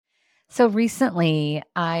So recently,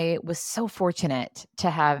 I was so fortunate to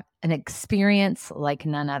have an experience like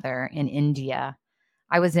none other in India.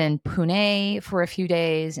 I was in Pune for a few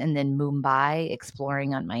days and then Mumbai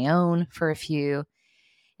exploring on my own for a few.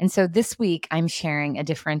 And so this week, I'm sharing a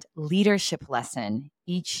different leadership lesson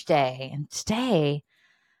each day. And today,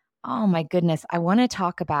 oh my goodness, I want to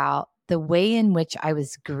talk about the way in which I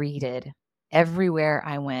was greeted everywhere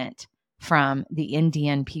I went from the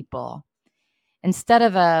Indian people. Instead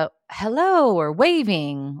of a hello or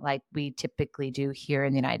waving like we typically do here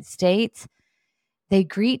in the United States, they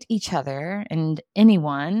greet each other and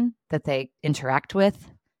anyone that they interact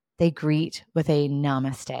with, they greet with a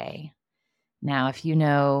namaste. Now, if you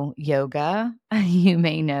know yoga, you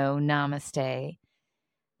may know namaste.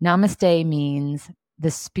 Namaste means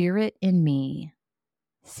the spirit in me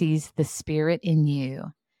sees the spirit in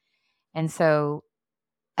you. And so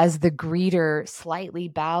as the greeter slightly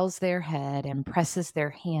bows their head and presses their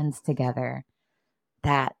hands together,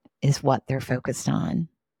 that is what they're focused on.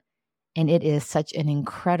 And it is such an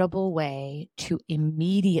incredible way to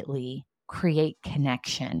immediately create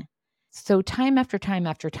connection. So, time after time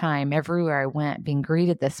after time, everywhere I went, being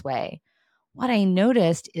greeted this way, what I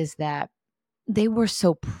noticed is that they were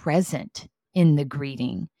so present in the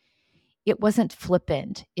greeting. It wasn't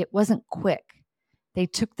flippant, it wasn't quick. They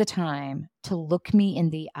took the time to look me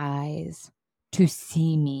in the eyes, to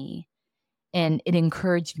see me, and it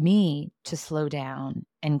encouraged me to slow down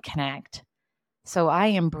and connect. So I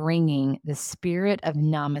am bringing the spirit of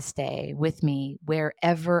namaste with me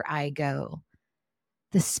wherever I go.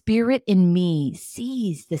 The spirit in me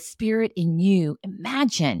sees the spirit in you.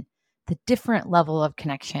 Imagine the different level of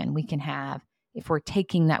connection we can have if we're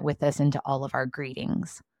taking that with us into all of our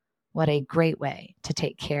greetings. What a great way to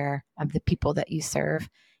take care of the people that you serve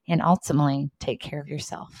and ultimately take care of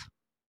yourself.